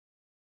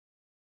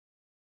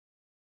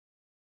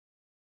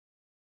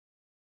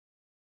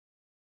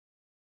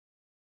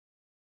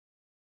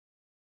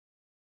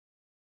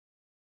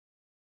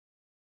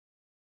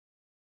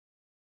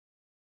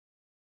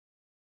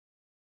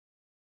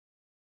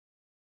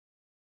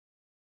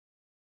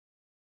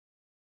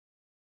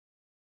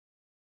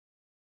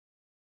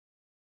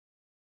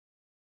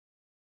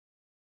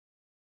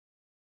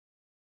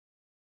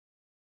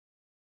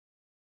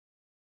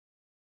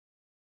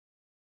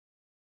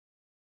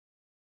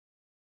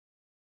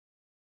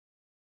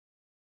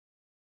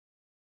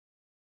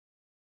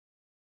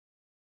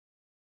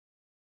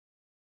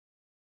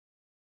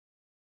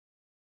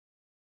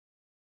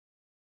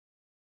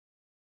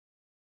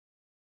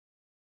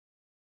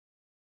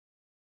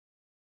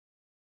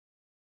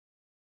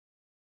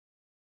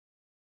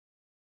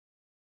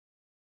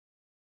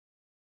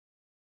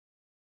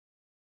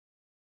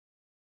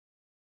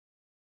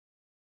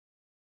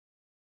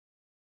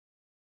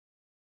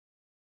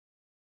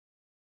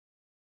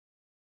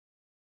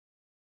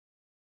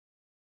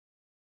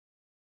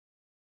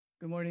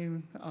Good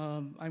morning.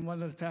 I'm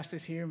one of the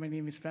pastors here. My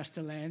name is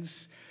Pastor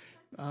Lance.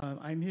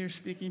 I'm here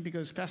speaking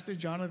because Pastor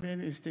Jonathan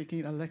is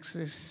taking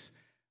Alexis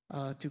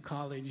to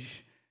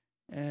college.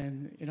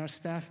 And in our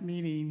staff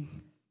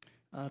meeting,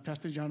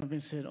 Pastor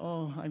Jonathan said,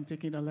 "Oh, I'm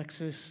taking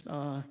Alexis.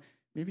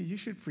 Maybe you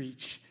should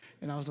preach."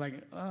 And I was like,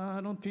 "I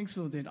don't think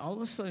so." Then all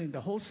of a sudden,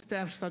 the whole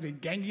staff started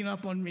ganging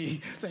up on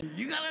me, saying,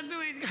 "You gotta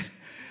do it."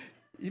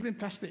 Even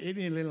Pastor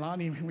Eddie and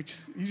Leilani, which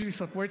usually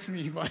supports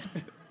me, but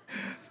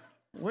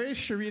where's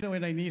Sharita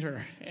when I need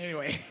her?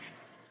 Anyway,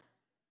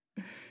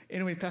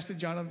 Pastor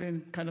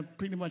Jonathan kind of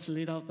pretty much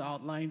laid out the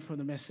outline for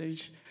the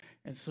message.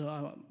 And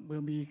so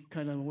we'll be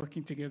kind of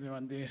working together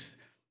on this.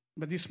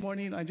 But this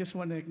morning, I just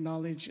want to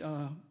acknowledge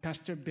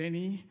Pastor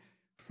Benny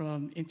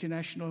from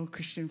International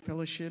Christian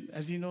Fellowship.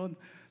 As you know,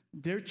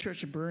 their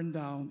church burned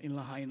down in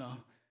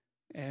Lahaina.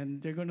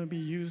 And they're going to be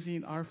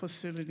using our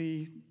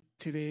facility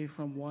today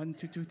from 1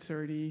 to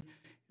 2:30.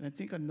 And I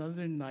think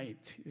another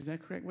night. Is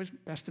that correct? Where's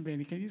Pastor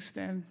Benny? Can you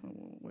stand?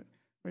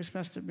 Where's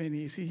Pastor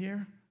Benny? Is he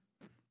here?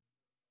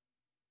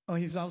 Oh,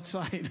 he's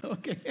outside.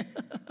 Okay.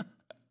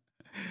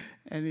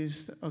 And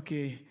he's,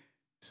 okay.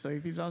 So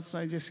if he's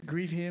outside, just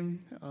greet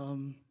him.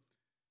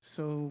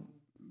 So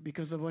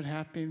because of what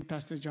happened,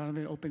 Pastor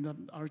Jonathan opened up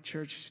our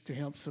church to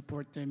help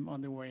support them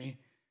on the way.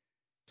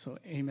 So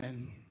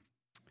amen.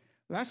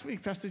 Last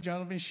week, Pastor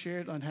Jonathan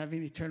shared on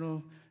having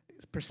eternal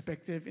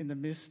perspective in the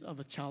midst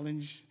of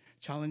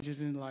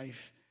challenges in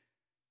life.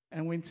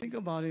 And when you think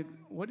about it,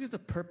 what is the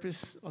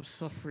purpose of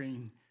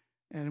suffering?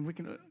 And we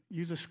can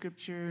use a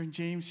scripture,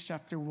 James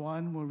chapter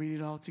 1, we'll read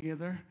it all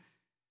together.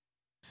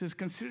 It says,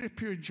 "Consider it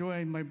pure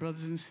joy, my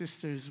brothers and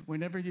sisters,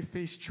 whenever you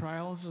face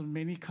trials of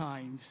many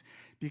kinds,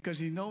 because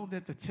you know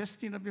that the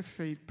testing of your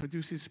faith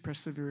produces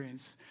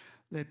perseverance.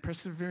 Let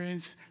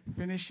perseverance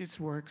finish its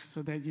work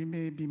so that you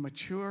may be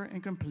mature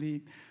and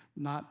complete,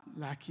 not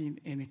lacking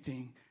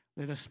anything."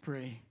 Let us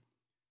pray.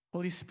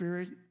 Holy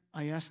Spirit,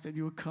 I ask that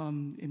you would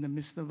come in the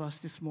midst of us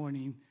this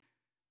morning,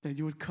 that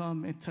you would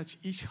come and touch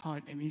each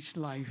heart and each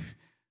life,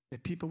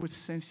 that people would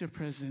sense your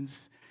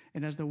presence.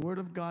 And as the word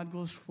of God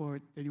goes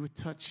forth, that you would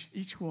touch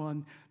each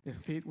one, that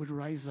faith would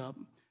rise up.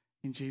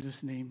 In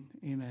Jesus' name,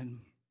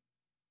 amen.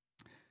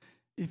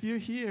 If you're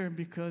here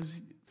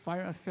because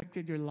fire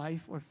affected your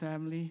life or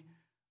family,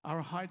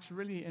 our hearts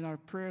really and our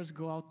prayers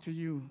go out to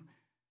you.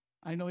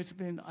 I know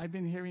I've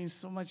been hearing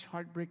so much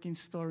heartbreaking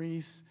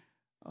stories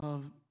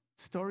of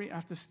story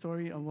after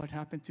story of what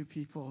happened to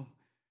people.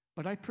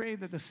 But I pray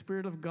that the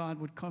Spirit of God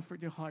would comfort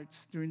your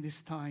hearts during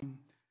this time.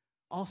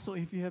 Also,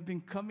 if you have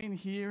been coming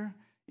here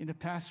in the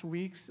past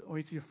weeks or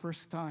it's your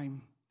first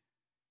time,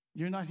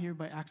 you're not here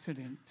by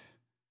accident.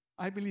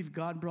 I believe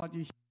God brought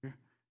you here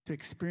to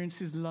experience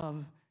His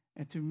love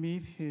and to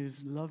meet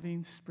His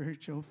loving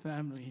spiritual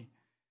family.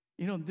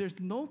 You know, there's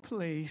no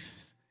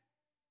place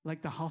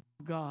like the house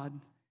of God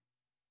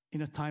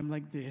in a time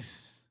like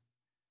this.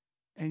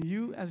 And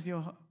you, as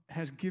your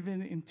has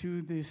given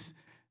into this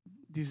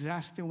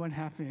disaster, what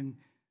happened,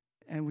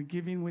 and we're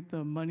giving with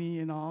the money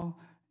and all,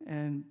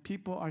 and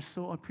people are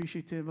so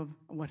appreciative of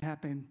what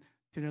happened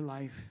to their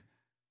life.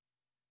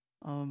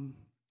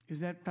 Is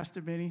that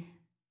Pastor Benny?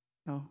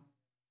 No.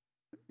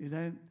 Is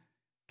that it?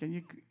 Can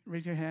you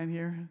raise your hand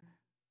here?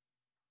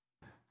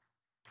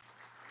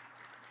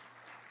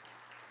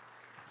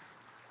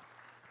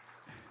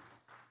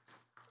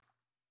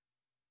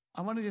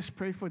 I want to just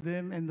pray for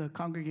them and the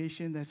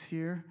congregation that's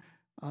here.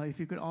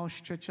 If you could all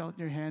stretch out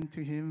your hand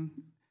to him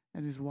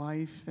and his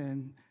wife,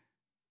 and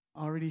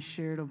already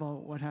shared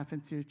about what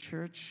happened to your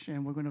church,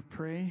 and we're going to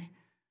pray.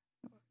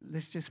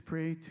 Let's just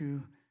pray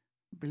to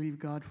believe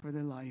God for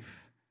their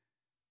life.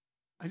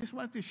 I just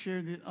wanted to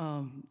share that,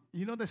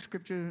 you know the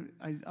scripture,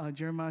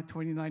 Jeremiah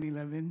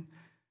 29:11?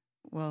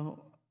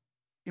 Well,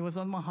 it was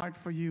on my heart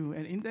for you.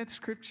 And in that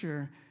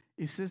scripture,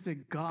 it says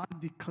that God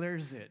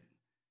declares it.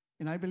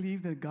 And I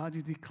believe that God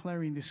is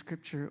declaring the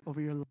scripture over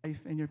your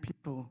life and your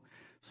people.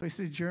 So it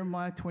says,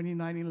 Jeremiah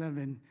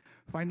 29:11,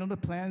 "For I know the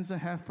plans I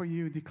have for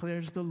you,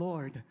 declares the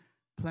Lord,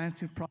 plans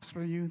to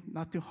prosper you,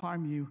 not to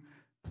harm you,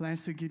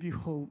 plans to give you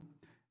hope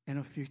and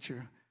a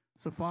future."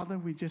 So Father,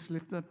 we just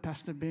lift up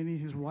Pastor Benny,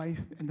 his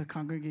wife, and the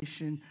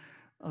congregation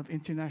of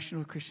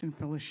International Christian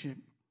Fellowship.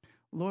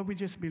 Lord, we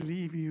just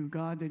believe you,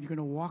 God, that you're going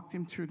to walk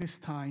them through this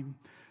time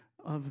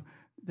of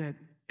that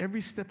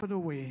every step of the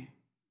way,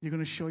 you're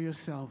going to show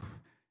yourself.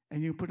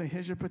 And you put a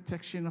hedge of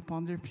protection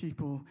upon their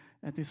people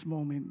at this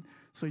moment.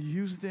 So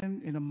use them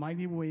in a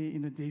mighty way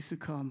in the days to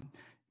come.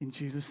 In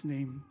Jesus'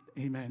 name,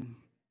 amen.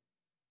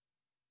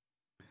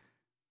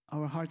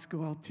 Our hearts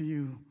go out to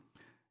you.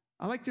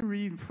 I'd like to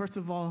read, first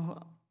of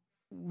all,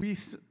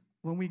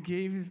 when we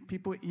gave,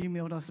 people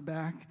emailed us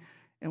back.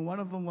 And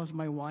one of them was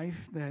my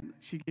wife, that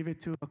she gave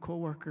it to a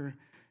coworker.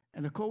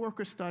 And the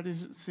coworker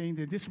started saying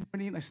that this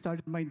morning I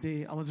started my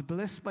day. I was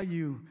blessed by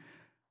you.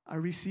 I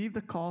received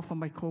a call from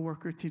my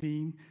coworker,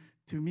 Tidine,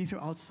 to meet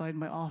her outside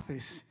my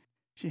office.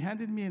 She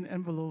handed me an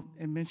envelope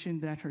and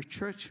mentioned that her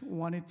church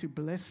wanted to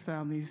bless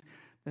families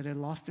that had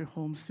lost their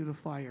homes to the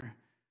fire.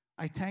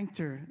 I thanked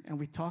her, and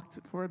we talked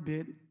for a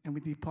bit, and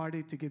we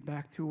departed to get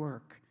back to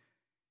work.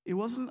 It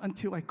wasn't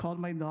until I called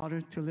my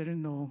daughter to let her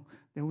know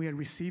that we had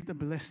received a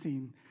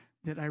blessing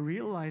that I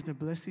realized the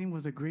blessing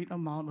was a great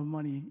amount of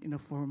money in the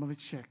form of a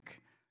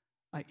check.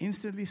 I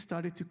instantly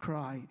started to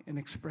cry and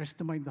expressed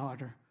to my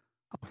daughter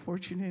how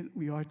fortunate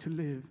we are to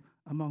live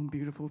among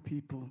beautiful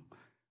people.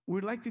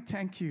 We'd like to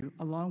thank you,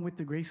 along with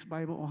the Grace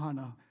Bible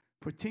Ohana,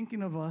 for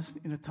thinking of us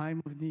in a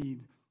time of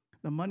need.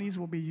 The monies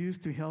will be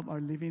used to help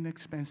our living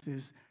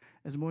expenses,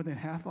 as more than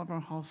half of our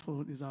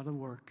household is out of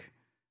work.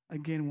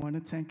 Again, want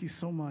to thank you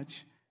so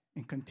much,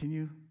 and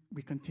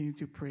we continue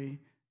to pray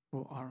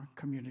for our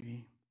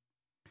community.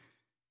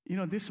 You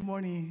know, this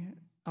morning,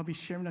 I'll be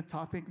sharing a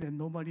topic that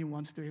nobody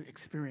wants to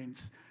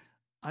experience.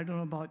 I don't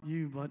know about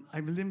you, but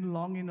I've lived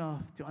long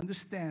enough to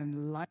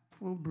understand life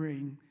will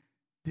bring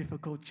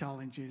difficult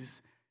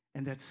challenges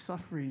and that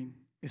suffering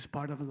is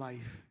part of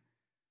life.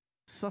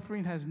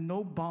 Suffering has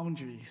no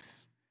boundaries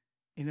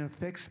and it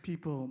affects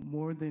people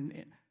more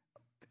than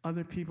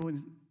other people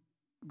in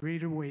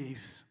greater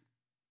ways.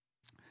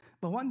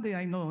 But one day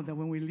I know that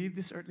when we leave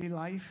this earthly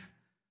life,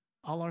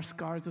 all our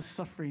scars of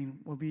suffering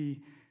will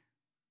be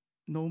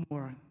no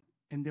more,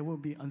 and there will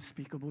be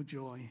unspeakable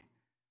joy.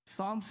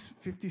 Psalms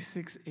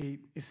 56:8,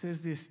 it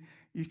says this: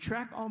 "You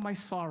track all my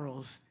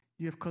sorrows,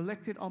 you have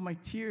collected all my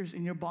tears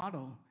in your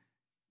bottle,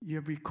 you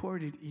have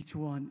recorded each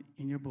one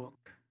in your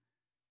book."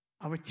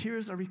 Our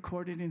tears are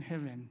recorded in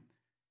heaven,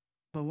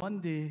 but one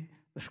day,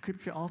 the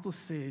scripture also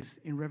says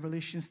in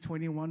Revelations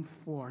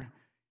 21:4,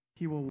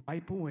 He will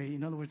wipe away,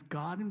 in other words,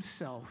 God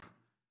Himself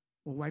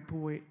will wipe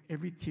away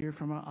every tear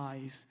from our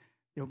eyes.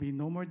 There will be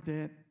no more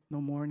death, no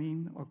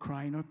mourning or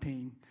crying or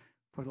pain,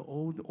 for the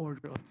old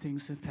order of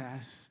things has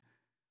passed.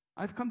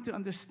 I've come to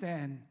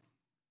understand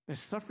that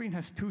suffering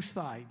has two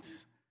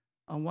sides.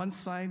 On one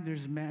side,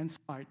 there's man's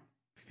heart,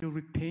 filled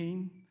with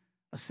pain,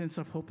 a sense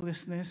of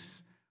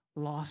hopelessness,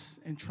 loss,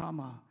 and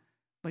trauma.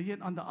 But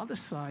yet on the other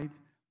side,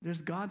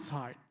 there's God's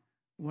heart,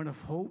 one of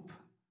hope,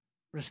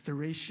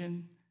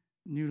 restoration,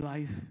 new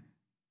life,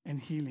 and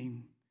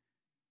healing.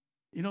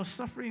 You know,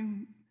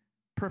 suffering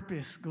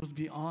purpose goes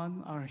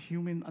beyond our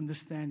human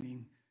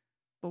understanding.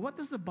 But what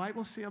does the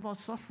Bible say about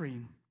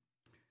suffering?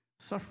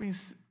 Suffering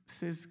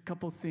says a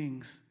couple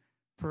things.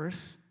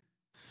 First,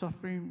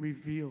 suffering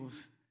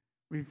reveals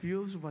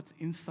what's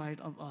inside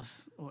of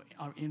us, or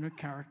our inner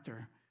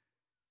character.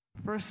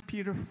 1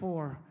 Peter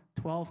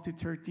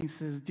 4:12-13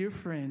 says, "Dear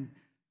friend,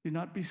 do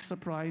not be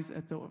surprised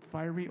at the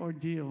fiery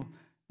ordeal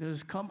that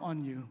has come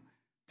on you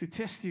to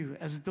test you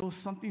as though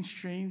something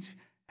strange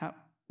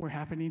were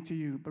happening to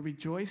you, but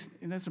rejoice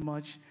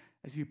inasmuch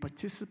as you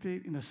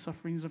participate in the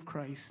sufferings of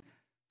Christ,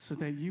 so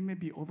that you may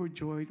be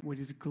overjoyed when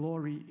His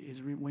glory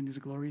is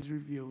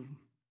revealed."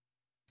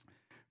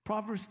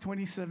 Proverbs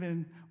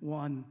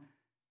 27:1,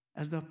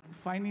 "As the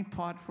finding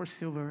pot for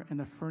silver and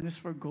the furnace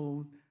for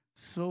gold,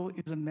 so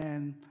is a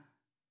man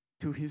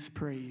to his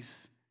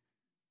praise."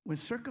 When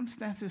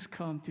circumstances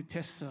come to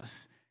test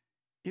us,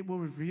 it will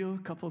reveal a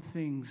couple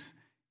things.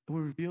 It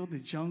will reveal the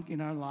junk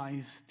in our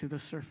lives to the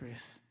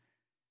surface.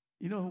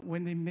 You know,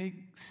 when they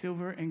make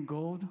silver and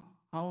gold,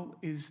 how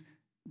is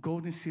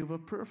gold and silver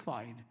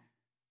purified?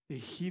 They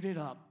heat it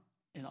up,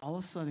 and all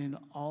of a sudden,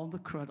 all the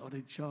crud or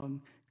the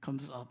junk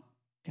comes up,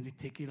 and they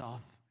take it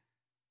off.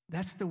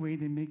 That's the way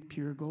they make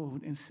pure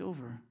gold and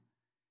silver.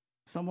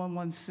 Someone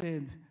once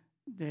said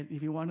that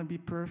if you want to be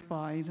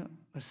purified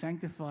or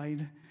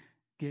sanctified,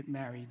 get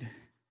married.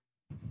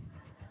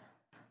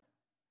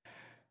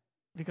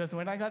 Because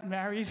when I got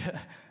married,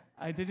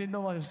 I didn't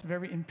know I was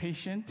very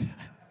impatient.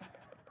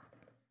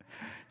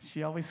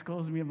 She always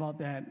scolds me about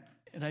that,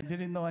 and I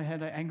didn't know I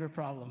had an anger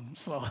problem.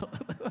 So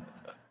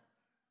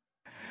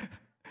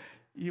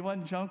you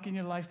want junk in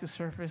your life to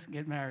surface,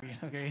 get married,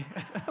 okay?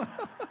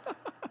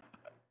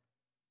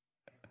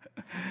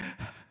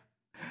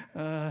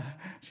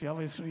 She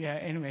always,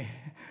 anyway.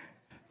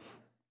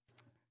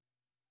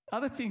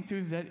 Other thing too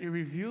is that it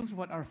reveals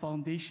what our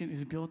foundation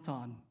is built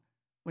on.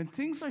 When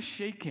things are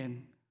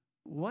shaken,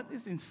 what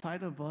is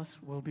inside of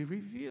us will be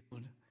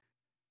revealed.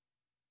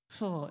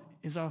 So,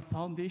 is our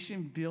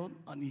foundation built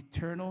on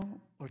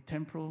eternal or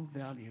temporal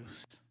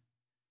values?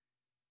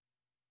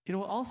 It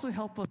will also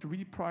help us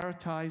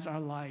reprioritize our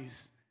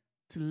lives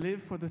to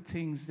live for the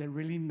things that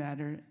really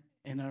matter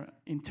and are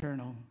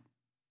internal.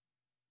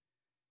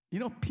 You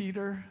know,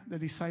 Peter, the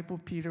disciple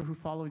Peter who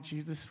followed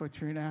Jesus for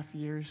 3.5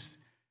 years,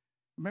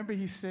 remember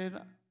he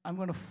said, "I'm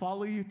going to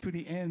follow you to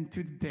the end,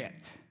 to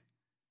death."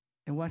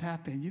 And what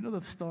happened? You know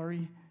the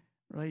story,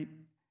 right?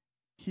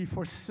 He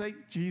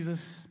forsake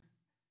Jesus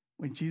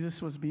when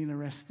Jesus was being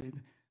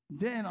arrested.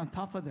 Then on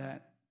top of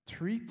that,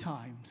 3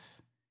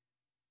 times,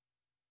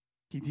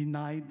 he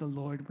denied the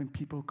Lord when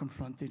people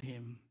confronted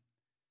him.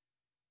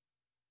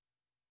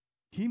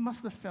 He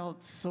must have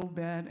felt so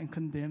bad and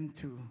condemned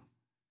too.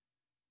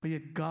 But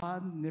yet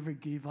God never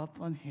gave up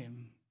on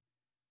him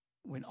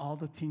when all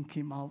the thing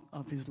came out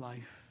of his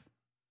life.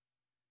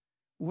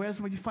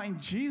 Whereas when you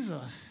find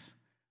Jesus,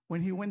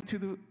 when he went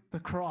to the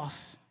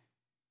cross,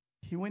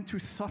 he went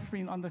through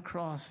suffering on the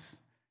cross,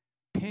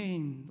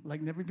 pain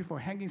like never before,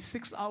 hanging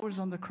 6 hours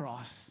on the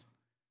cross.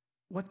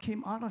 What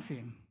came out of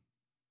him?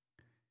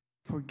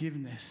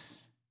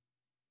 forgiveness.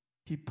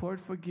 He poured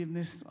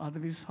forgiveness out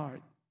of his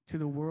heart to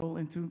the world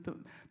and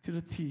to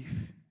the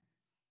thief.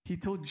 He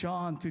told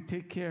John to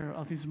take care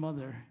of his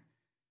mother,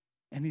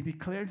 and he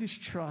declared his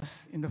trust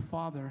in the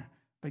Father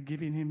by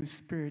giving him his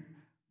Spirit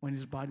when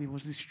his body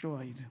was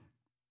destroyed.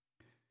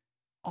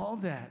 All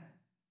that,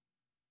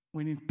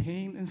 when in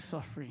pain and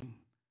suffering,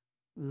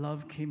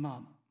 love came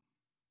up.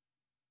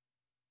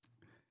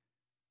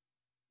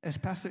 As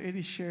Pastor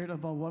Eddie shared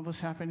about what was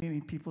happening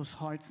in people's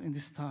hearts in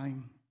this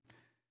time,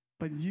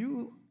 but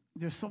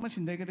there's so much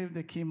negative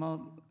that came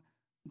out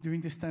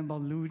during this time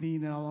about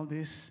looting and all of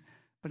this,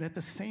 but at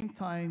the same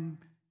time,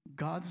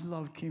 God's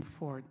love came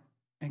forth,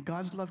 and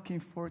God's love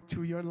came forth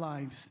through your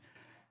lives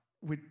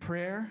with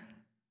prayer,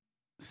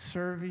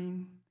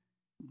 serving,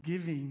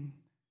 giving,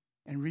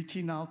 and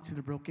reaching out to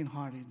the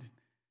brokenhearted.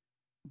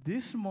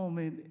 This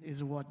moment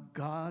is what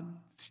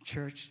God's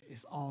church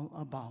is all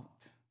about.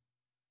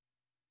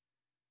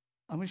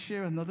 I'm going to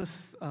share another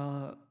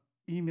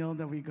email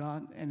that we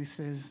got, and it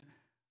says,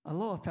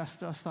 "Aloha,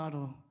 Pastor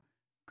Asado.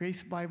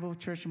 Grace Bible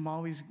Church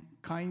Maui's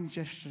kind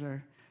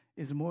gesture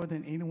is more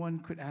than anyone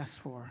could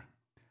ask for.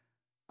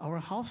 Our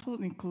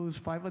household includes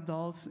 5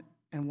 adults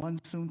and 1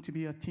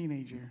 soon-to-be a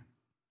teenager.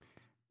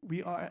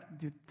 We are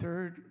the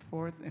 3rd,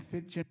 4th, and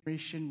 5th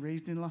generation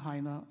raised in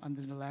Lahaina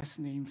under the last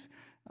names.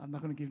 I'm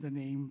not going to give the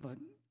name,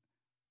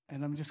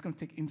 and I'm just going to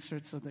take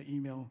inserts of the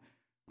email.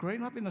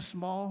 Growing up in a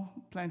small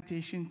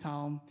plantation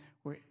town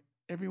where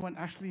everyone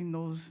actually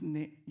knows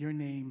your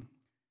name,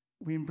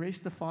 we embrace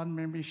the fond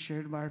memories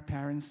shared by our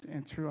parents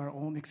and through our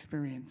own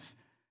experience."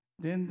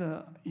 Then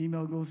the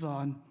email goes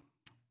on.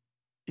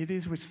 "It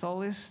is with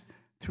solace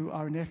through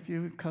our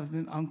nephew,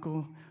 cousin,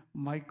 uncle,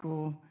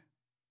 Michael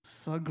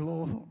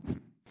Saglo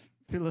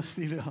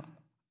Filocida."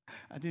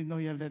 I didn't know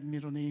you had that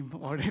middle name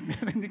or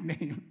that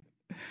nickname.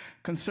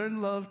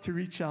 "Concerned love to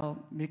reach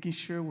out, making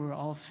sure we're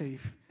all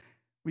safe.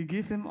 We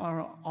give him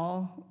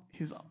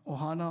his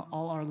ohana,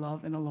 all our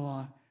love and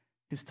aloha.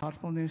 His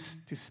thoughtfulness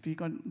to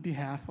speak on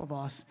behalf of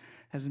us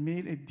has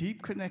made a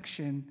deep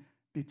connection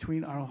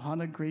between our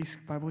Ohana Grace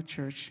Bible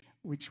Church,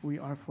 which we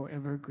are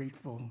forever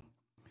grateful.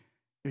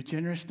 Your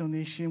generous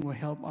donation will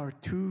help our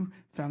 2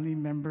 family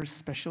members'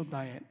 special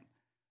diet.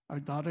 Our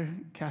daughter,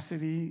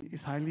 Cassidy,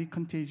 is highly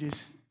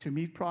contagious to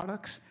meat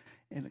products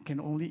and can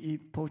only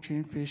eat poultry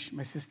and fish.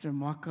 My sister,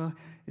 Maka,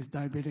 is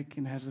diabetic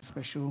and has a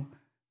special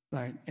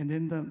diet." And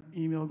then the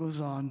email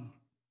goes on.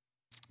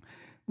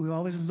 "We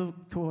always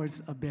look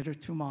towards a better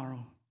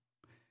tomorrow.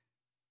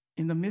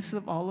 In the midst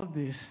of all of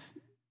this,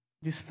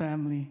 this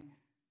family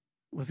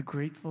was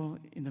grateful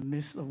in the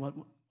midst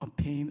of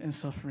pain and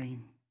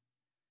suffering."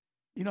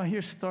 You know, I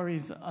hear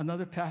stories.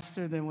 Another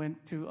pastor that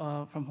went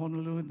from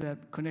Honolulu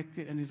that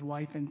connected, and his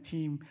wife and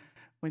team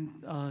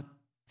went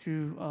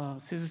to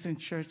Citizen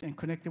Church and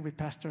connected with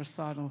Pastor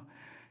Asado.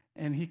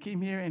 And he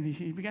came here and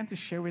he began to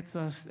share with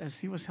us as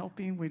he was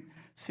helping with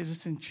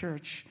Citizen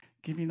Church,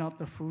 giving out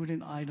the food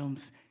and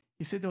items.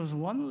 He said there was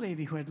one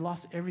lady who had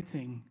lost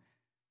everything.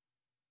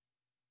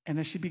 And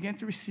as she began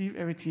to receive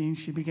everything,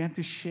 she began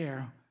to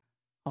share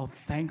how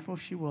thankful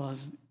she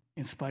was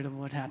in spite of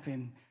what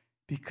happened,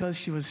 because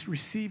she was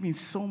receiving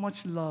so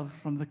much love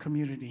from the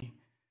community.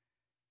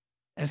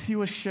 As he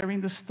was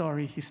sharing the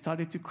story, he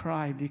started to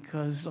cry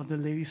because of the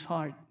lady's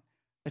heart,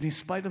 that in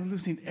spite of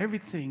losing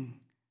everything,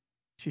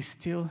 she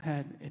still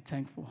had a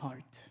thankful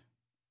heart.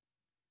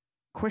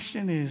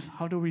 Question is,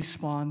 how to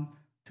respond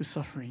to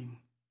suffering?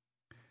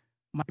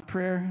 My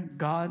prayer,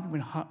 God,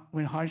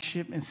 when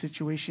hardship and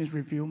situations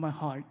reveal my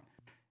heart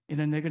in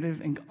a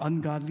negative and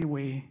ungodly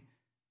way,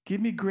 give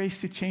me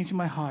grace to change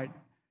my heart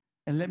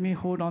and let me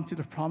hold on to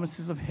the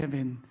promises of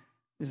heaven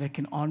that I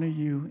can honor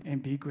you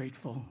and be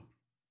grateful.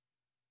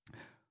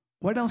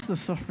 What else does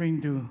suffering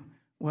do?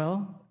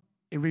 Well,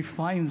 it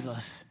refines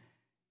us.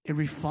 It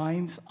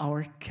refines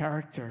our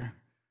character.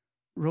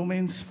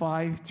 Romans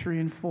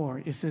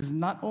 5:3-4, it says,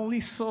 "Not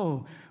only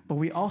so, but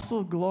we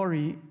also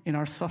glory in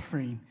our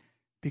suffering,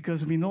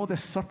 because we know that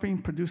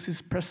suffering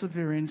produces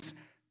perseverance,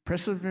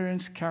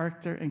 perseverance,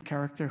 character, and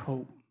character,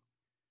 hope."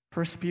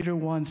 1 Peter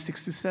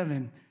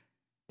 1:6-7,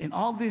 "In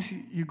all this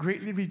you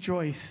greatly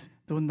rejoice,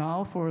 though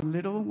now for a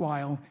little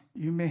while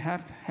you may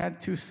have had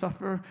to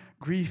suffer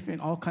grief in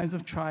all kinds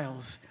of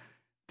trials.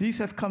 These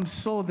have come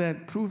so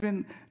that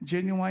proven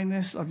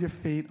genuineness of your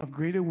faith, of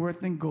greater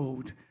worth than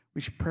gold,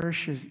 which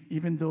perishes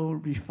even though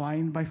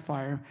refined by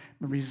fire,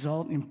 may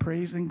result in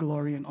praise and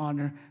glory and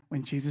honor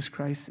when Jesus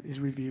Christ is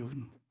revealed."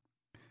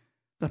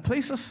 The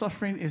place of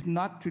suffering is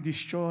not to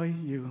destroy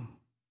you,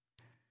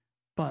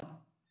 but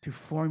to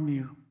form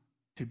you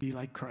to be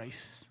like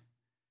Christ.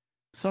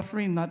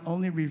 Suffering not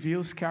only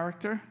reveals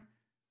character,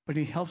 but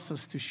it helps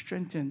us to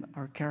strengthen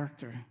our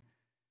character.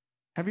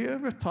 Have you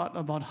ever thought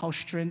about how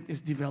strength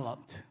is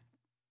developed?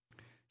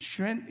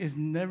 Strength is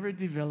never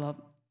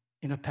developed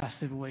in a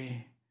passive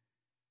way.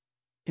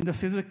 In the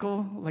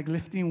physical, like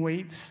lifting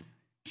weights,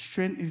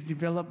 strength is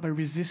developed by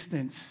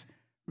resistance.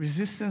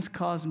 Resistance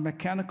causes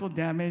mechanical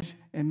damage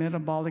and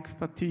metabolic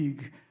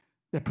fatigue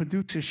that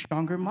produces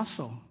stronger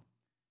muscle.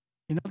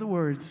 In other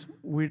words,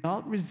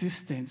 without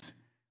resistance,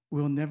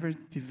 we'll never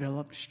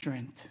develop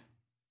strength.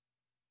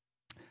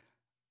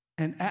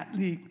 An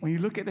athlete, when you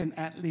look at an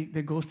athlete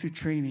that goes to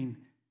training,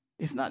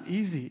 it's not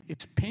easy,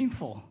 it's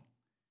painful.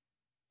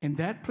 And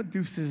that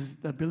produces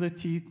the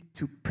ability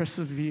to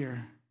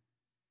persevere.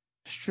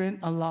 Strength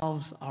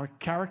allows our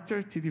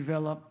character to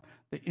develop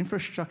the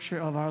infrastructure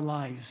of our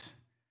lives.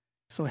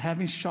 So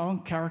having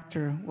strong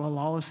character will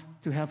allow us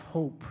to have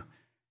hope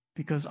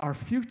because our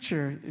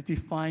future is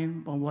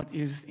defined by what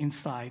is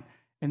inside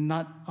and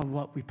not of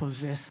what we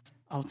possess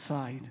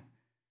outside.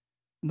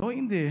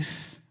 Knowing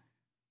this,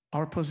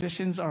 our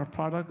possessions are a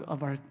product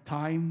of our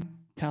time,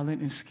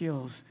 talent, and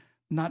skills,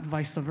 not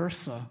vice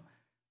versa.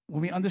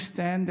 When we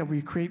understand that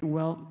we create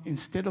wealth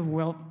instead of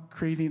wealth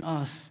creating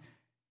us,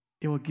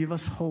 it will give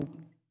us hope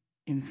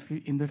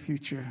in the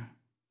future.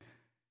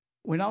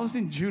 When I was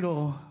in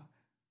judo,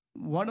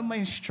 one of my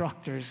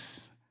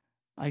instructors,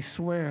 I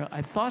swear,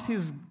 I thought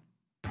his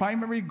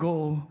primary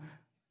goal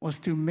was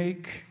to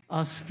make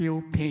us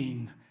feel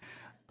pain.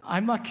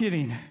 I'm not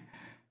kidding.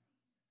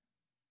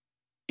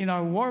 In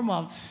our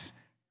warm-ups,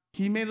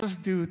 he made us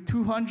do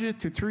 200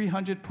 to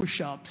 300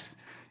 push-ups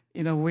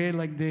in a way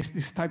like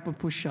this type of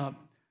push-up.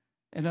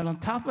 And then on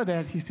top of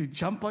that, he used to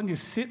jump on you,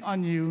 sit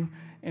on you,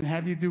 and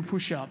have you do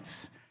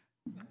push-ups.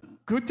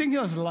 Good thing he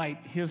was light.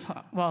 He was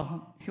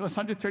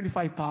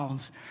 135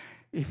 pounds.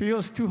 If he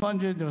was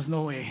 200, there was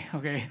no way,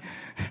 okay?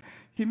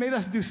 He made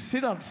us do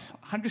sit-ups,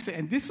 hundreds,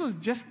 and this was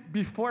just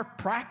before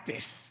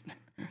practice.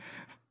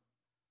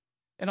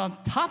 And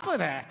on top of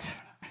that,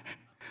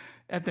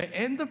 at the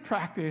end of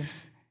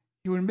practice,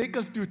 he would make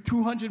us do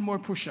 200 more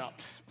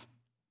push-ups.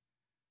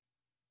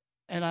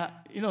 And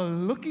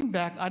looking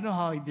back, I don't know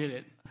how he did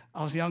it.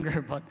 I was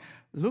younger, but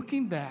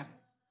looking back,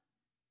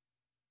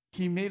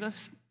 he made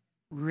us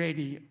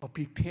ready or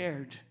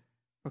prepared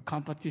for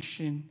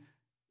competition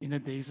in the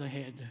days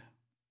ahead.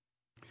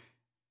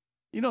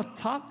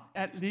 Top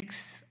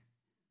athletes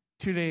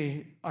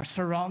today are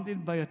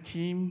surrounded by a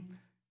team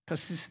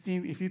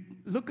consisting, if you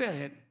look at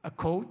it, a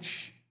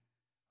coach,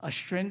 a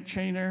strength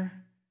trainer,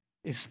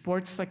 a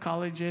sports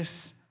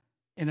psychologist,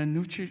 and a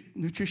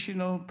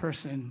nutritional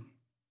person.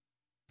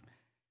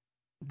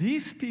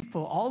 These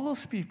people, all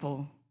those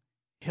people,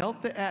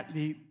 help the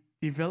athlete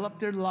develop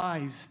their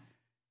lives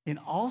in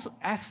all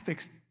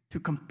aspects to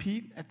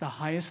compete at the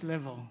highest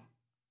level.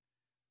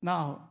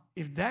 Now,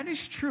 if that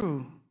is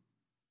true,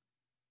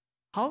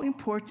 how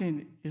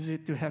important is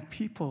it to have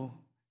people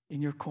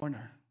in your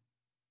corner?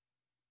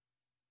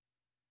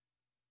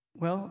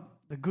 Well,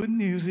 the good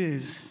news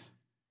is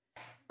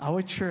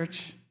our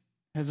church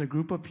has a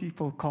group of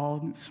people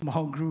called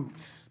small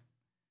groups.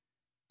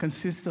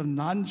 Consists of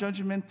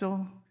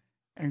non-judgmental,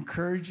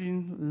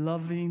 encouraging,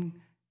 loving,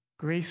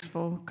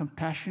 graceful,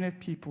 compassionate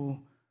people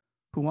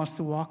who wants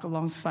to walk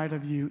alongside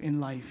of you in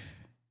life.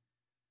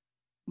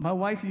 My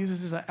wife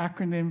uses an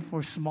acronym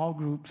for small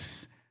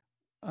groups.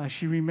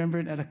 She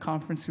remembered at a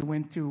conference we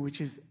went to,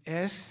 which is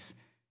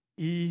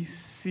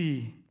SEC,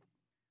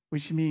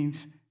 which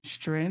means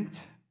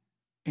strength,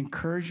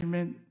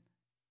 encouragement,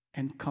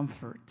 and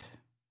comfort.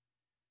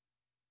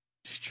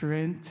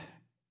 Strength,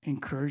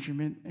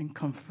 encouragement, and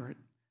comfort.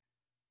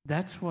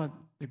 That's what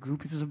the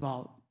group is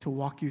about, to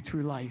walk you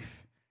through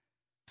life.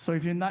 So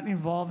if you're not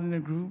involved in a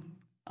group,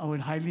 I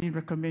would highly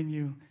recommend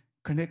you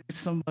connect with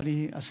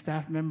somebody, a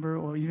staff member,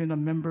 or even a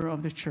member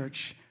of the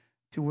church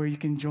to where you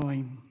can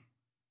join.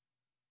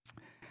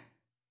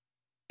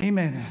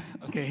 Amen.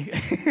 Okay.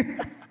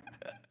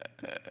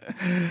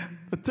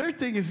 The third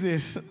thing is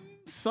this: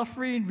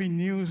 suffering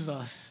renews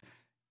us.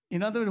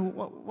 In other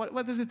words,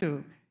 what does it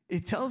do?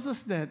 It tells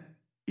us that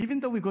even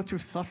though we go through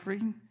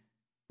suffering,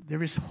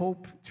 there is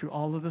hope through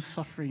all of the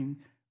suffering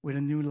with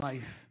a new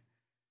life.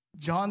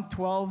 John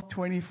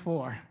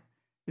 12:24.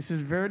 It says,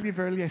 "Verily,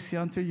 verily, I say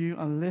unto you,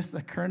 unless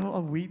the kernel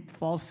of wheat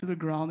falls to the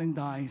ground and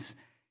dies,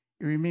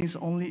 it remains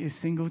only a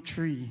single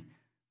tree.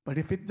 But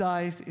if it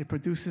dies, it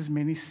produces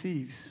many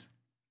seeds."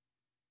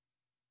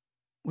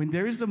 When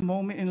there is a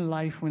moment in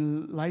life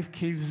when life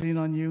caves in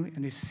on you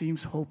and it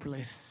seems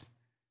hopeless,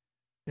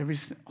 there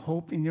is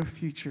hope in your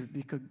future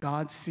because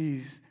God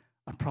sees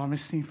a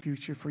promising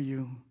future for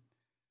you.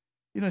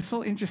 It's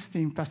so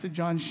interesting. Pastor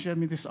John shared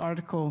me this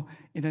article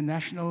in the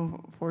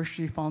National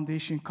Forestry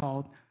Foundation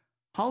called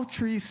 "How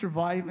Trees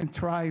Survive and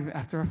Thrive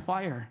After a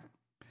Fire."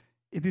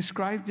 It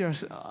described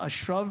there's a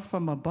shrub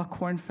from a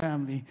buckhorn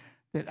family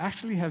that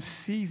actually have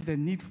seeds that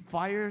need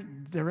fire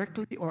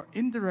directly or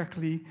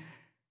indirectly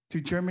to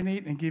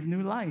germinate and give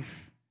new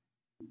life.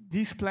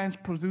 These plants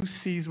produce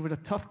seeds with a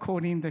tough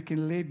coating that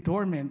can lay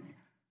dormant,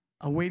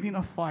 awaiting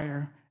a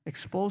fire,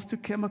 exposed to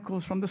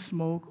chemicals from the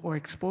smoke, or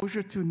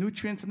exposure to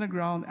nutrients in the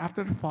ground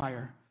after the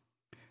fire.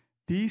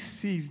 These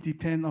seeds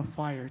depend on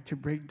fire to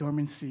break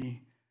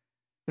dormancy.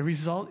 The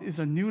result is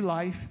a new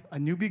life, a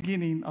new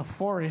beginning. A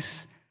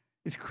forest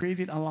is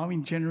created,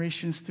 allowing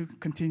generations to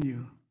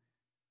continue.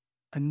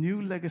 A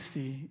new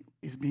legacy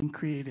is being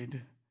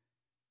created.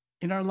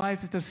 In our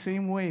lives, it's the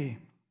same way.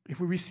 If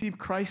we receive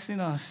Christ in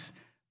us,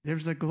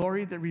 there's a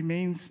glory that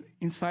remains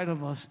inside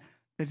of us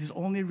that is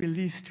only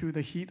released through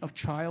the heat of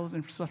trials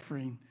and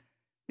suffering.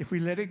 If we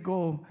let it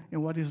go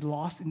in what is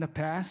lost in the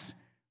past,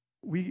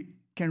 we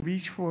can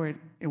reach for it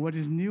in what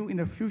is new in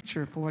the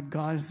future for what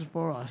God has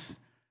for us.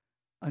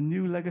 A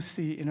new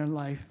legacy in our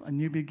life, a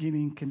new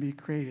beginning can be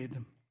created.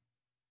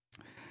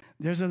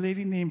 There's a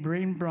lady named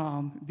Brené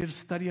Brown, did a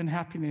study on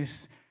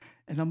happiness,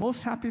 and the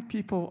most happy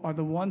people are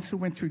the ones who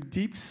went through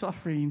deep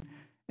suffering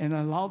and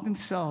allowed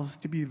themselves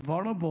to be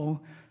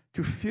vulnerable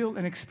to feel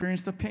and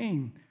experience the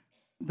pain.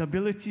 The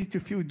ability to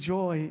feel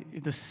joy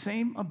is the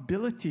same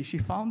ability, she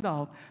found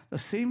out, the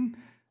same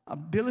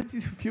ability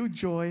to feel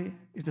joy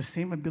is the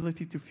same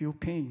ability to feel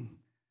pain.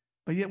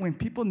 But yet when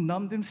people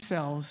numb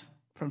themselves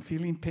from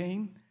feeling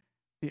pain,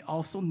 they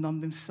also numb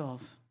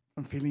themselves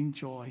from feeling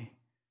joy.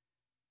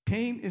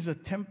 Pain is a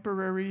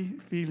temporary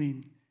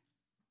feeling,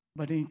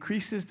 but it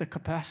increases the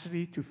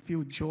capacity to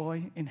feel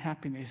joy and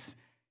happiness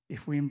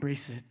if we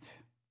embrace it.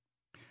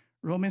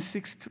 Romans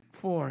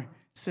 6:4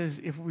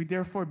 says, if we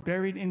therefore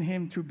buried in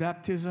him through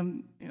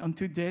baptism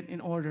unto death,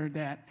 in order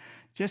that,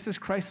 just as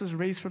Christ was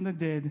raised from the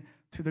dead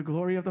to the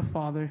glory of the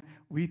Father,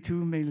 we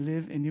too may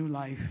live a new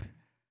life.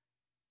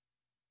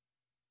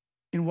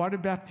 In water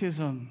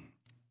baptism,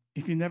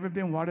 if you've never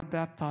been water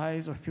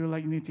baptized or feel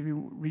like you need to be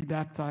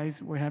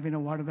rebaptized, we're having a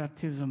water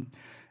baptism.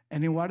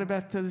 And in water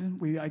baptism,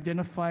 we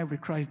identify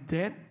with Christ's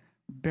death,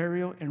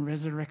 burial, and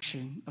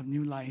resurrection of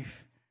new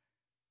life.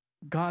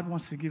 God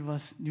wants to give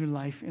us new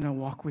life in our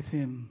walk with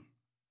him.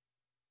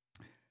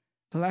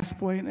 The last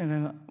point, and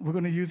then we're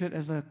going to use it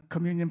as a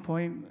communion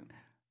point.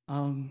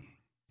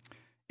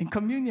 In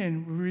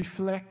communion, we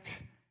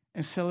reflect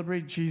and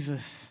celebrate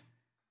Jesus.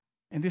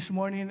 And this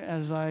morning,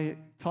 as I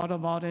thought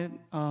about it,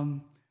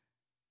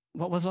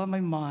 what was on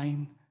my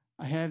mind,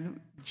 I had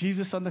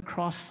Jesus on the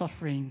cross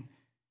suffering.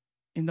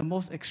 In the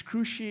most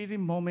excruciating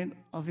moment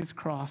of his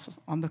cross,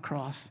 on the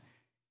cross,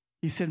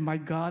 he said, my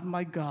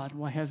God,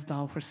 why hast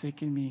thou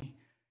forsaken me?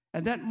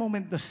 At that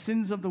moment, the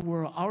sins of the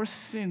world, our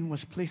sin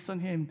was placed on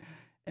him,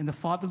 and the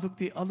Father looked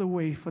the other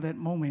way for that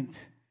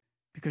moment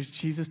because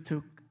Jesus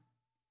took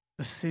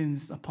the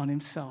sins upon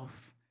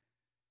himself.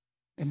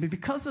 And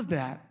because of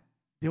that,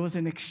 there was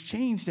an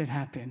exchange that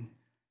happened.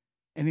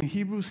 And in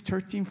Hebrews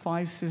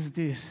 13:5 says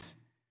this,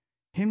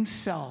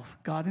 himself,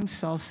 God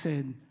himself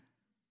said,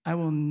 I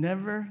will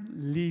never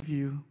leave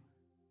you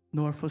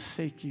nor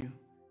forsake you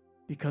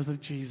because of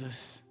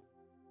Jesus.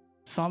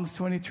 Psalms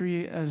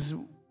 23, as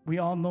we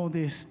all know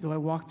this, though I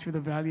walk through the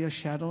valley of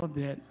shadow of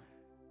death,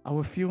 I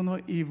will feel no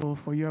evil,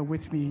 for you are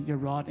with me, your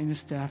rod and your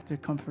staff to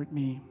comfort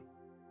me.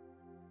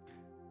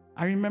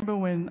 I remember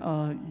when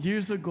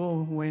years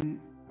ago, when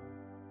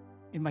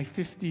in my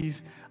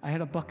 50s, I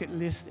had a bucket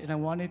list and I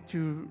wanted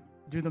to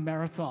do the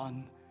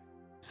marathon.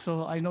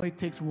 So I know it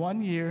takes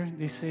 1 year,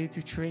 they say,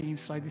 to train.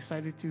 So I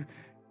decided to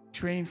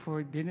train for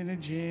it, been in the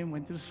gym,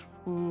 went to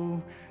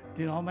school,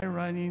 did all my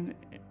running,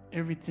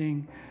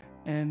 everything.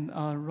 And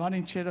Ron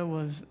Incheta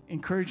was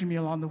encouraging me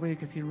along the way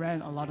because he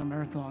ran a lot of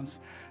marathons.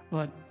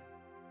 But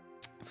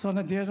so on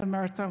the day of the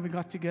marathon, we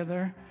got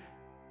together.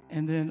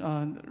 And then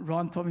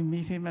Ron told me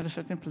meet him at a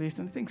certain place.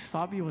 And I think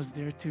Sabi was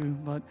there too.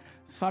 But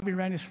Sabi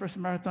ran his first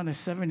marathon at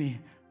 70,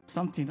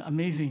 something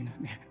amazing.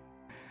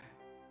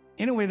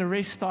 Anyway, the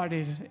race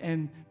started.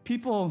 And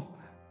people,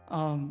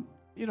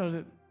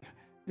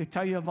 they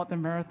tell you about the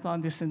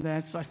marathon, this and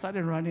that. So I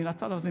started running. I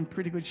thought I was in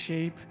pretty good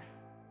shape.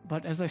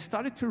 But as I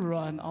started to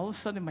run, all of a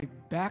sudden my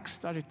back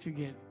started to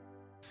get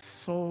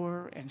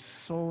sore. And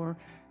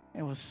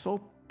it was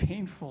so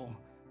painful.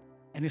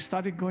 And it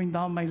started going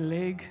down my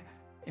leg.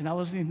 And I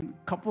was in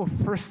a couple of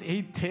first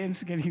aid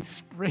tents getting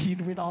sprayed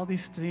with all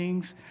these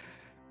things.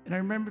 And I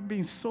remember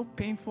being so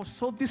painful,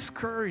 so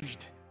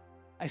discouraged.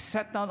 I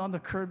sat down on the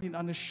curbing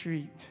on the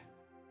street.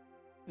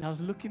 And I was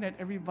looking at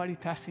everybody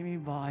passing me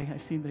by. I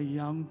seen the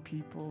young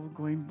people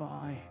going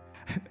by.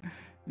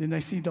 Then I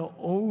see the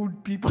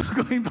old people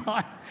going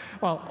by.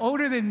 Well,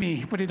 older than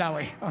me, put it that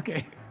way.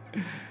 Okay.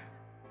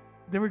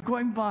 They were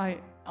going by.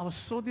 I was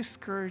so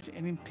discouraged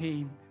and in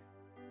pain.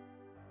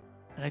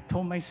 And I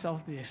told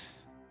myself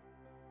this,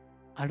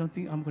 I don't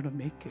think I'm going to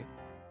make it.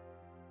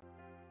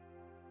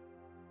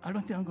 I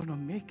don't think I'm going to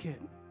make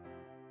it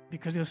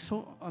because it was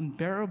so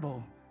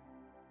unbearable.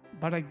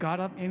 But I got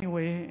up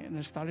anyway and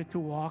I started to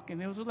walk.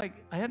 And it was I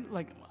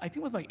think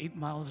it was 8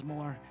 miles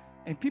more.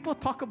 And people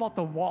talk about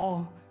the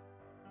wall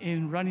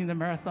in running the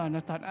marathon. I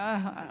thought,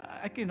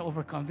 I can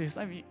overcome this.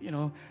 I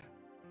mean,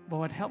 but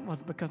what helped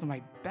was because of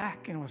my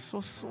back and it was so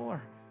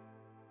sore.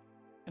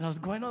 And I was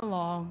going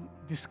along,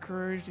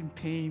 discouraged, in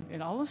pain.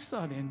 And all of a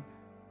sudden,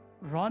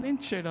 Ron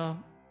Incheta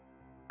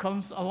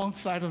comes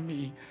alongside of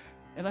me.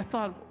 And I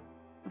thought,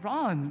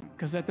 Ron,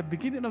 because at the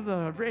beginning of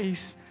the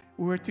race,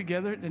 we were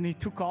together, then he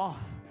took off.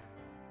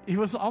 It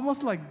was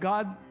almost like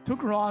God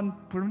took Ron,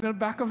 put him in the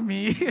back of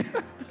me,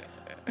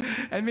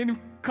 and made him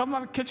come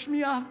up, catch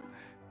me up.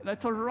 And I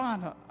told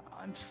Ron,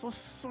 I'm so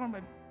sore on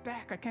my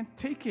back, I can't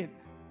take it.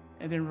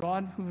 And then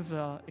Ron, who's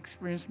an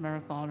experienced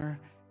marathoner,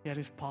 he had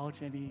his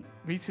pouch, and he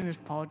reaches in his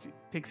pouch,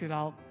 takes it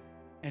out,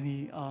 and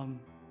he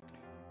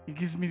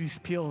gives me these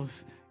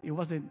pills. It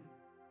wasn't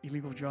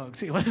illegal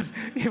drugs. It was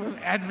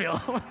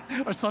Advil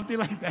or something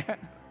like that.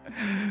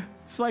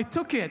 So I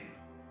took it,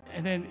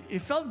 and then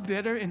it felt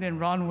better. And then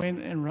Ron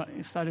went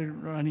and started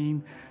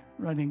running,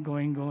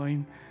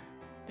 going.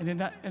 And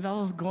then I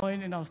was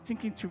going, and I was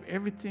thinking through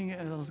everything,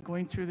 and I was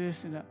going through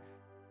this, and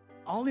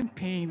all in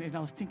pain. And I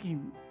was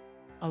thinking,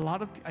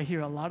 I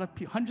hear a lot of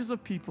hundreds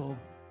of people,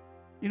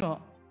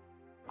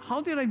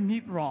 how did I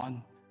meet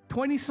Ron?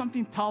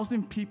 20-something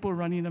thousand people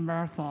running a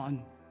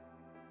marathon,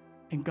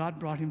 and God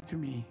brought him to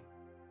me.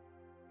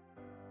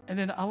 And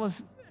then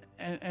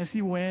as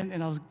he went,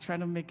 and I was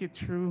trying to make it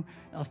through,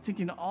 I was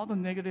thinking all the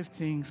negative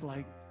things,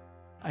 like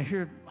I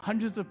hear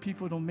hundreds of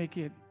people don't make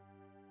it.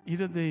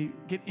 Either they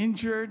get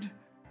injured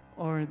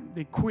or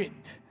they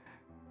quit.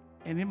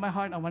 And in my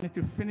heart, I wanted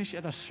to finish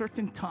at a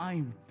certain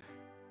time.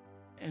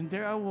 And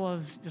there I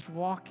was, just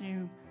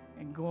walking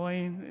and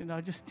going, and I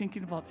was just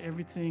thinking about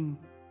everything.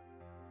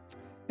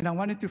 And I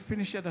wanted to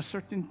finish at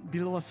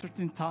below a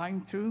certain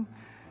time too.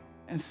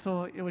 And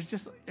so it was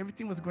just,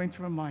 everything was going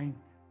through my mind.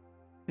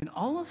 Then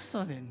all of a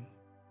sudden,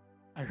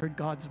 I heard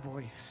God's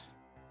voice.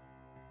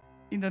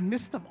 In the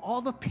midst of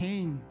all the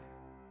pain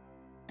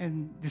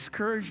and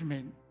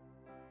discouragement,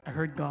 I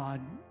heard God.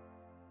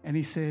 And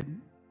he said,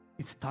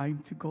 it's time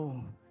to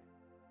go.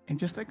 And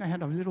just like I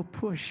had a little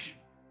push,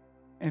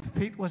 and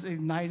faith was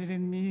ignited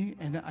in me,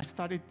 and then I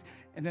started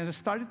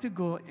to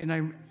go,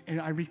 and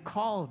I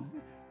recalled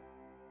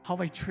how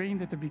I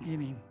trained at the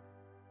beginning.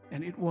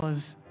 And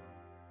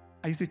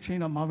I used to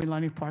train on Maui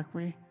Lani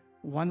Parkway,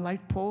 one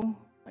light pole.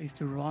 I used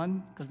to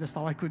run, because that's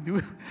all I could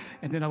do.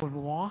 And then I would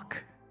walk,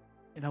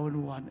 and I would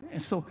run.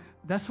 And so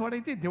that's what I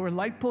did. There were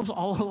light poles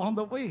all along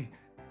the way.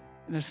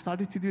 And I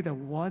started to do that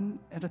one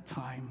at a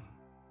time.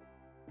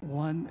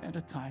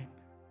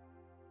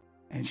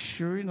 And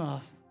sure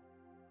enough,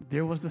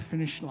 there was the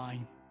finish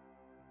line.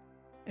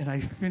 And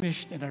I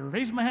finished, and I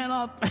raised my hand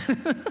up.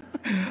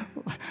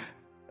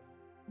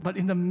 But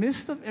in the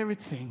midst of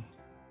everything,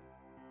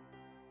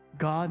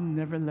 God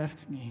never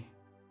left me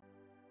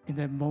in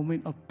that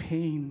moment of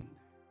pain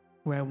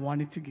where I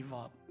wanted to give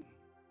up.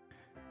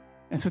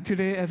 And so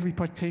today, as we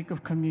partake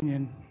of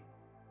communion,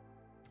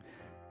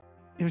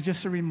 it was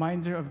just a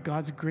reminder of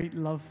God's great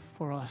love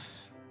for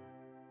us,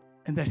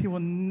 and that he will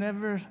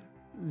never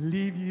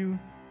leave you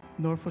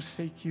nor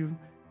forsake you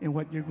in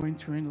what you're going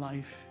through in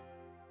life,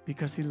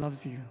 because he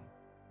loves you.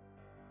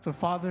 So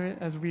Father,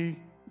 as we're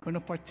going to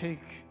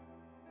partake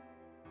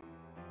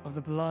of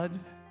the blood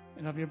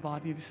and of your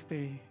body this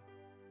day,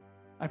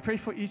 I pray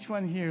for each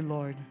one here,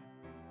 Lord,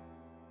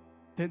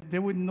 that they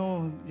would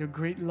know your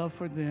great love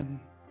for them,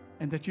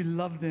 and that you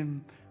love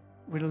them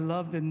with a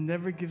love that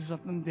never gives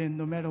up on them,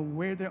 no matter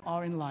where they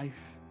are in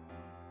life.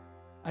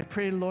 I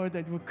pray, Lord,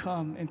 that you will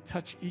come and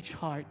touch each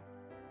heart,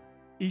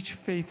 each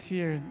faith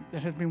here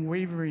that has been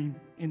wavering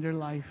in their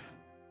life.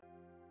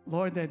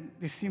 Lord, that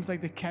it seems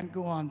like they can't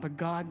go on, but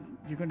God,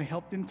 you're going to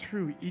help them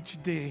through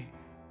each day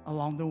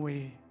along the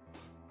way.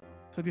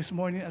 So this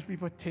morning, as we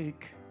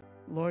partake,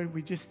 Lord,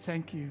 we just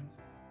thank you.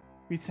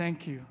 We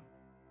thank you.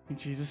 In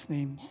Jesus'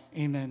 name,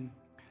 amen.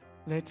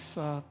 Let's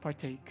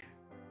partake.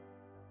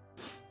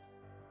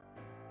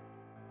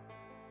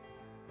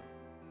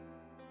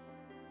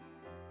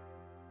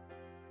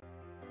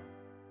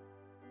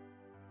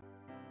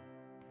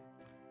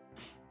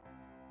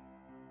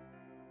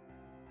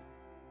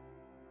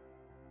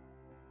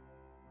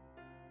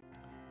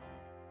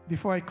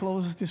 Before I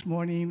close this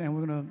morning, and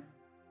we're going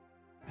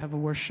to have a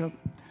worship,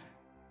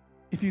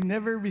 if you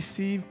never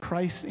received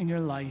Christ in your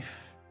life,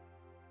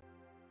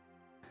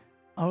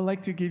 I would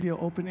like to give you an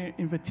open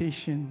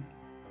invitation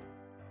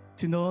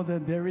to know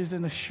that there is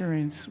an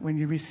assurance when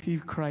you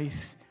receive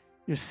Christ,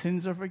 your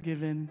sins are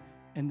forgiven,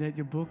 and that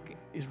your book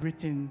is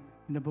written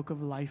in the book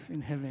of life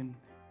in heaven.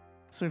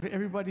 So if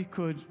everybody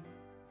could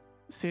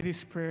say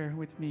this prayer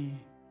with me.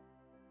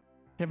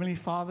 Heavenly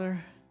Father,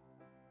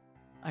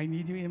 I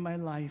need you in my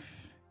life.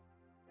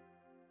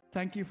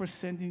 Thank you for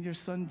sending your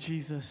son,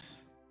 Jesus,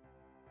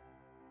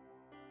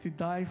 to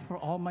die for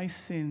all my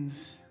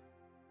sins.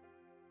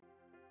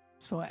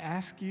 So I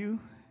ask you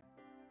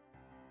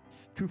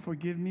to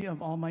forgive me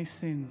of all my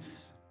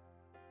sins.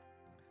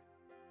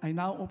 I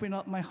now open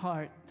up my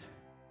heart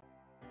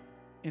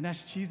and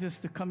ask Jesus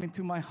to come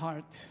into my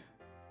heart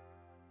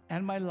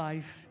and my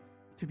life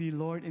to be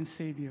Lord and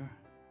Savior.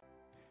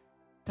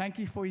 Thank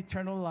you for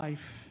eternal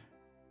life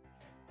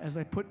as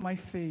I put my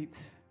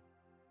faith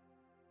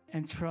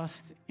and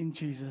trust in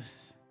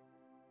Jesus.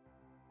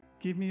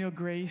 Give me your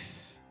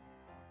grace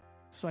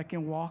so I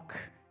can walk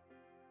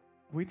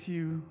with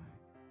you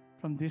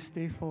from this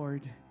day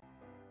forward.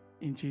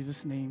 In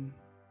Jesus' name,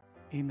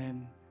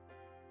 amen.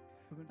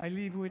 I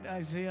leave with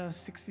Isaiah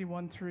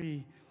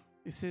 61:3.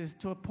 It says,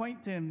 to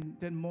appoint them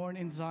that mourn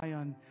in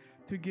Zion,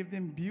 to give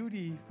them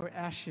beauty for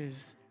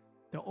ashes,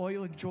 the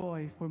oil of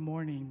joy for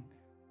mourning,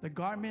 the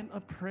garment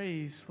of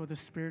praise for the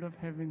spirit of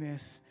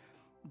heaviness,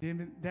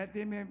 that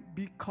they may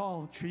be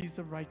called trees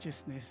of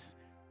righteousness,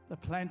 the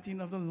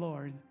planting of the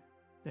Lord,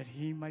 that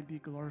he might be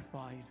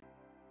glorified.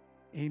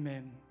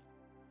 Amen.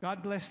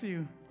 God bless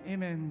you.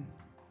 Amen.